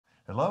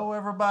Hello,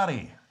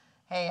 everybody.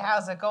 Hey,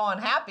 how's it going?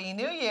 Happy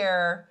New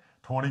Year.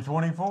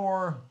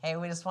 2024. Hey,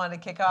 we just wanted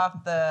to kick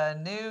off the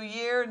new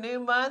year, new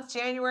month,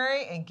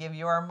 January, and give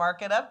you our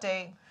market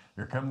update.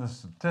 Here come the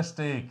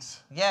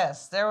statistics.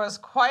 Yes, there was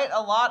quite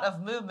a lot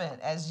of movement,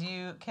 as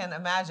you can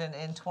imagine,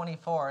 in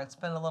 24. It's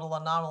been a little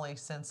anomaly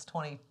since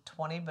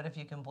 2020, but if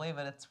you can believe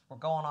it, we're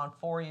going on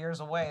 4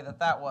 years away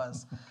that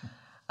was.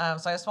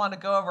 So I just wanted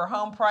to go over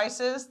home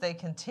prices. They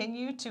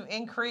continue to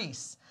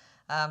increase.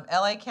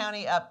 LA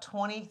County up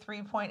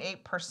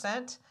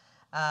 23.8%.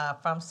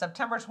 From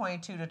September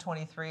 22 to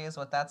 23 is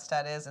what that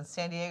stat is, and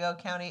San Diego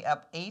County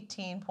up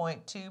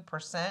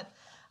 18.2%.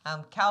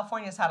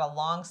 California's had a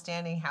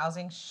long-standing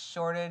housing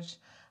shortage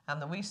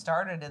that we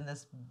started in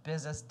this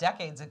business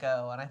decades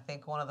ago, and I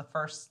think one of the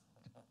first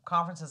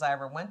conferences I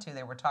ever went to,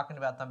 they were talking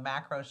about the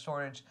macro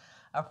shortage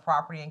of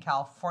property in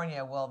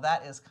California. Well,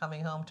 that is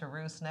coming home to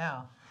roost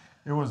now.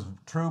 It was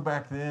true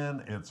back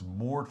then. It's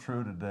more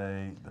true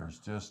today. There's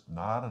just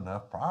not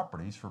enough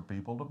properties for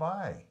people to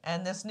buy.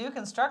 And this new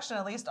construction,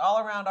 at least all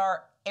around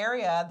our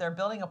area, they're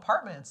building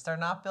apartments. They're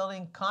not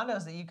building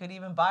condos that you could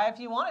even buy if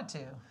you wanted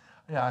to.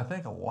 Yeah, I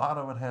think a lot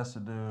of it has to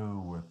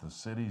do with the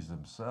cities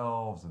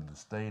themselves and the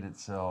state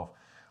itself,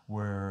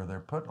 where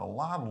they're putting a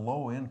lot of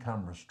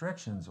low-income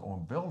restrictions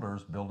on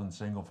builders building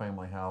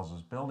single-family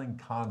houses, building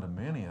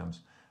condominiums.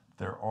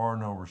 There are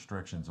no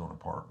restrictions on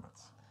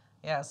apartments.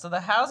 Yeah, so the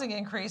housing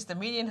increase, the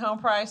median home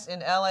price in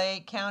LA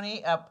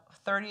County up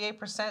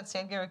 38%,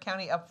 San Diego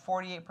County up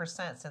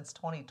 48% since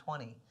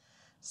 2020.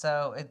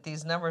 So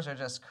these numbers are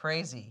just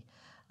crazy.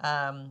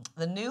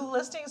 The new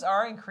listings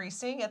are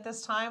increasing at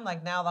this time.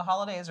 Like now the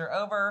holidays are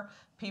over,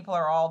 people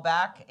are all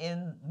back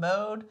in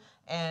mode,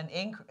 and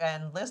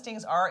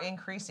listings are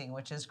increasing,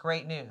 which is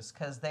great news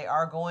because they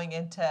are going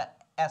into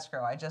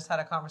escrow. I just had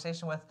a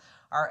conversation with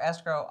our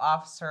escrow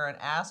officer and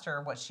asked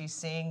her what she's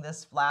seeing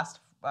this last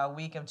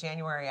week of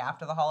January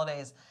after the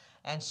holidays,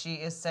 and she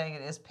is saying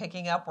it is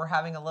picking up. We're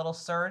having a little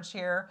surge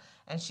here,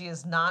 and she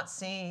is not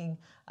seeing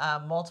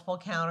multiple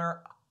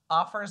counter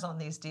offers on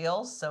these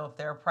deals. So if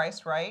they're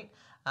priced right,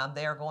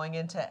 they are going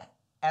into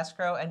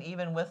escrow and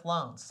even with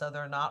loans. So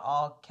they're not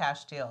all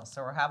cash deals.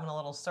 So we're having a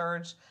little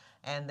surge,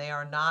 and they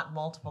are not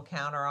multiple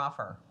counter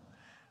offer.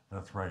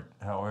 That's right.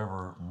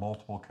 However,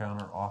 multiple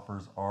counter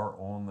offers are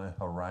on the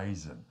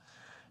horizon.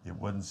 It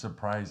wouldn't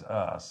surprise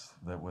us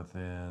that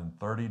within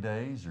 30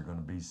 days, you're going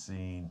to be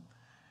seeing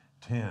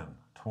 10,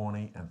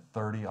 20, and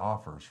 30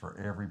 offers for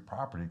every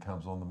property that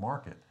comes on the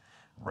market.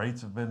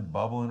 Rates have been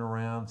bubbling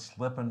around,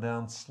 slipping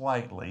down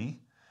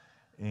slightly.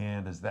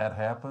 And as that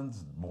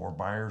happens, more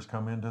buyers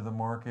come into the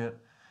market.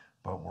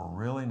 But we're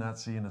really not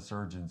seeing a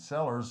surge in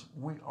sellers.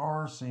 We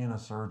are seeing a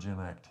surge in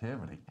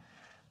activity.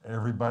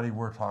 Everybody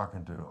we're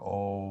talking to,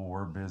 oh,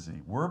 we're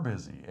busy. We're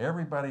busy.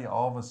 Everybody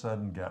all of a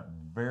sudden got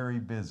very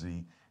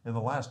busy in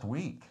the last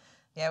week.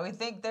 Yeah, I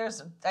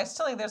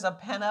still think there's a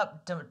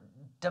pent-up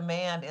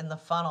demand in the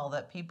funnel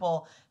that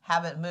people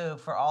haven't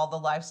moved for all the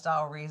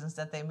lifestyle reasons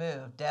that they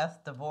moved. Death,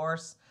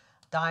 divorce,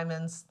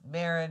 diamonds,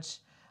 marriage.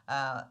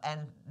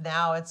 And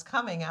now it's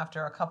coming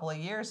after a couple of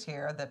years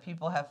here that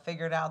people have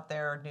figured out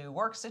their new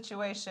work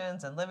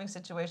situations and living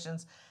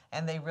situations,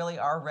 and they really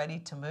are ready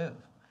to move.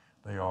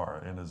 They are,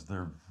 and as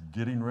they're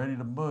getting ready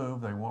to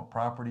move, they want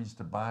properties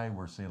to buy.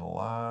 We're seeing a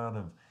lot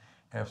of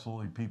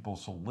absolutely people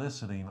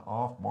soliciting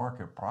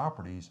off-market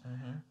properties,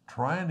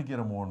 trying to get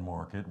them on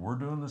market. We're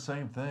doing the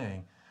same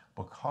thing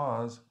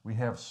because we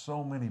have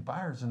so many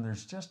buyers and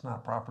there's just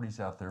not properties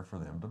out there for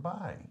them to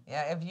buy.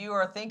 Yeah, if you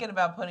are thinking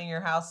about putting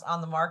your house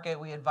on the market,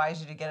 we advise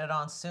you to get it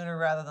on sooner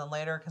rather than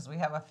later because we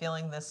have a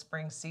feeling this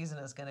spring season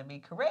is going to be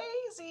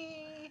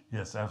crazy.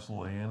 Yes,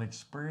 absolutely. And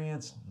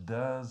experience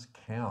does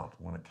count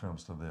when it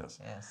comes to this.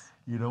 Yes.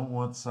 You don't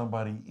want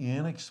somebody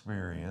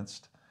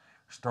inexperienced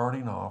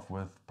starting off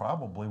with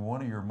probably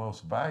one of your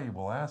most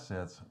valuable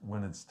assets.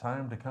 When it's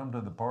time to come to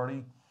the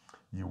party,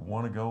 you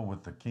want to go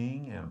with the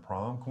king and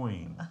prom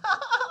queen.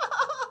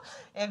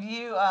 If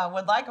you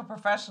would like a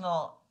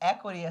professional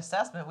equity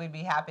assessment, we'd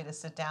be happy to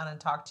sit down and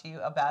talk to you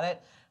about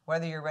it.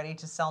 Whether you're ready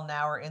to sell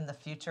now or in the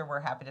future,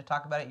 we're happy to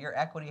talk about it. Your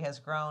equity has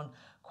grown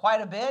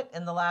quite a bit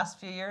in the last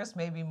few years,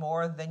 maybe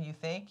more than you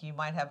think. You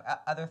might have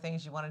other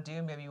things you want to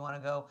do. Maybe you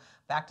want to go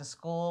back to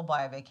school,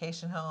 buy a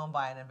vacation home,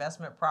 buy an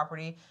investment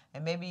property,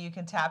 and maybe you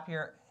can tap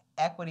your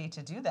equity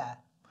to do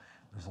that.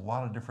 There's a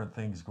lot of different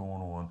things going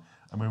on.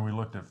 I mean, we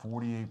looked at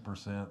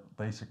 48%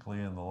 basically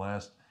in the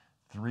last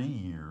 3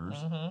 years.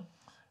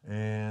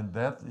 And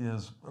that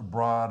is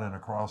broad and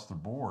across the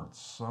board.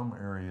 Some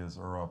areas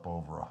are up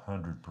over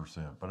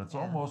 100%, but it's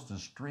almost a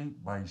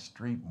street by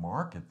street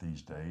market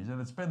these days,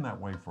 and it's been that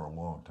way for a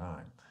long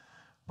time.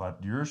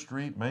 But your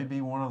street may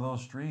be one of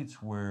those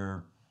streets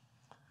where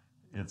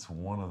it's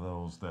one of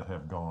those that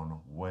have gone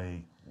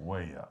way,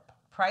 way up.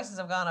 Prices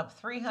have gone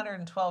up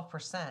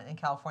 312% in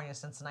California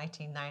since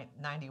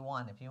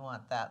 1991, if you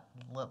want that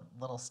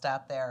little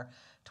stat there.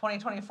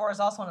 2024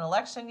 is also an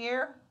election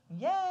year.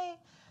 Yay!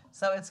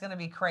 So it's going to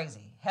be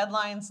crazy.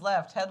 Headlines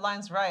left,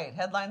 headlines right,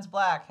 headlines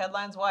black,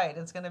 headlines white.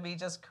 It's going to be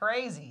just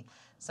crazy.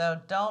 So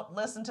don't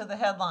listen to the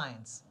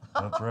headlines.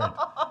 That's right.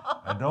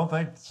 I don't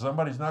think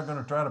somebody's not going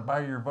to try to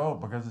buy your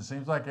vote because it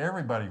seems like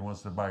everybody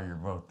wants to buy your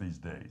vote these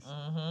days.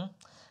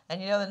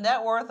 And you know, the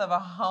net worth of a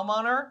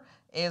homeowner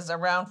is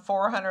around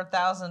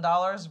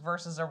 $400,000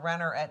 versus a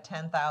renter at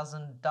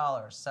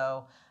 $10,000.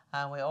 So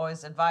we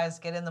always advise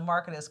get in the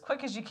market as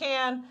quick as you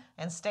can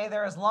and stay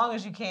there as long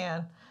as you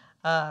can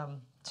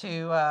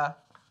to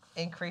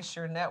increase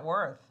your net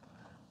worth.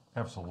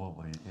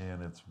 Absolutely.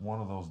 And it's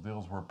one of those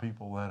deals where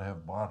people that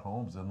have bought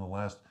homes in the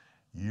last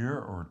year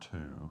or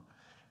two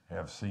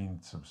have seen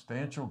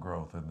substantial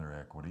growth in their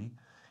equity.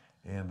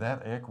 And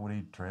that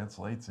equity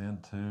translates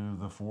into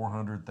the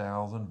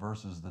 400,000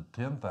 versus the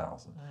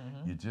 10,000.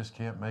 You just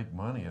can't make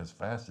money as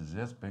fast as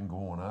it's been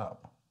going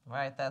up.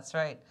 Right, that's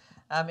right.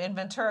 In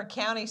Ventura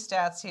County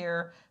stats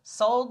here,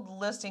 sold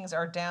listings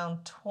are down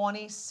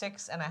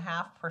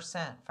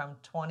 26.5% from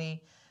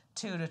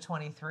 22 to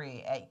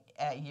 23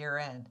 at year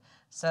end.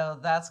 So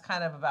that's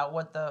kind of about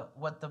what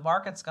the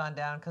market's gone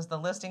down, because the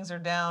listings are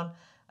down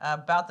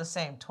about the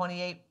same,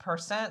 28%.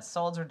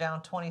 Solds are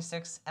down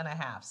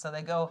 26.5%. So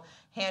they go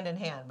hand in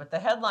hand. But the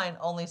headline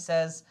only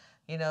says,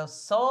 you know,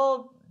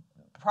 sold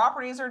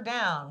properties are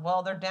down.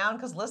 Well, they're down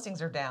because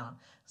listings are down.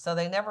 So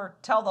they never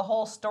tell the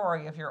whole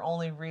story if you're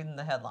only reading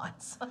the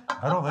headlines.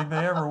 I don't think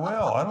they ever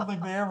will. I don't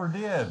think they ever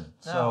did.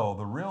 No. So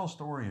the real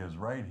story is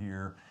right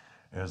here.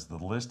 As the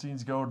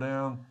listings go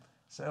down,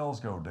 sales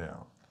go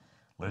down.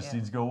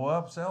 Listings go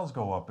up, sales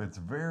go up. It's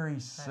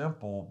very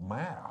simple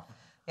math.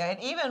 Yeah,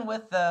 and even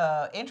with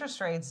the interest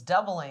rates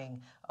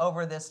doubling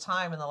over this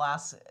time in the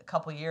last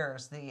couple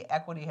years, the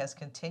equity has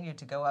continued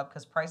to go up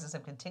because prices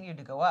have continued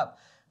to go up.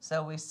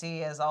 So we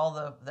see, as all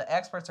the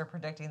experts are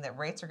predicting, that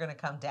rates are going to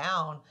come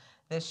down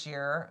this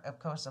year, of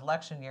course,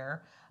 election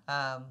year,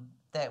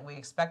 that we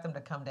expect them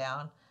to come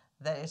down,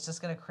 that it's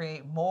just going to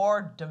create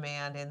more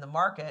demand in the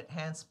market,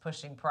 hence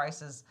pushing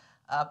prices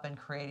up and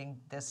creating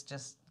this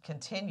just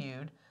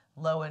continued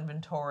low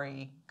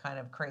inventory kind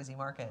of crazy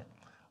market.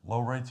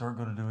 Low rates aren't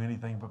going to do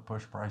anything but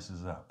push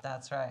prices up.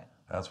 That's right.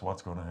 That's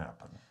what's going to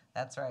happen.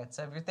 That's right.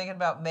 So if you're thinking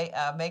about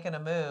making a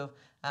move,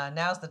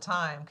 now's the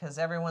time, because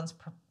everyone's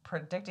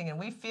predicting, and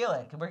we feel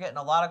it. We're getting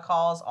a lot of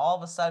calls. All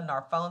of a sudden,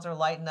 our phones are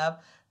lighting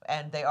up,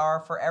 and they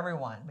are for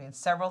everyone. I mean,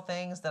 several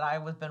things that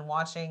I've been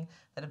watching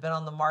that have been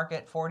on the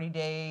market 40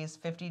 days,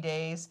 50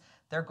 days,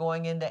 they're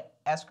going into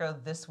escrow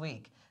this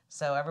week.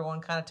 So everyone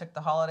kind of took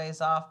the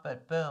holidays off,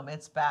 but boom,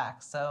 it's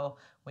back. So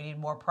we need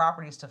more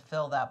properties to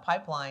fill that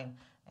pipeline,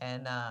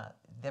 and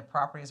the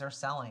properties are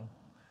selling.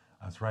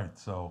 That's right.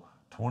 So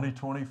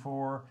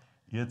 2024,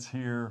 it's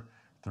here.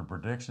 The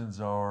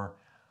predictions are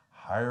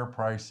higher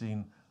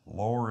pricing,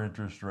 lower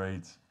interest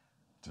rates.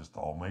 Just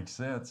all makes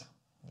sense.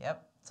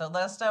 Yep. So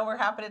let us know. We're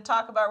happy to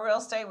talk about real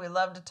estate. We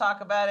love to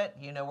talk about it.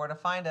 You know where to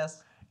find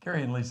us.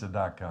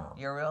 GaryandLisa.com.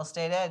 Your Real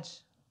Estate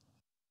Edge.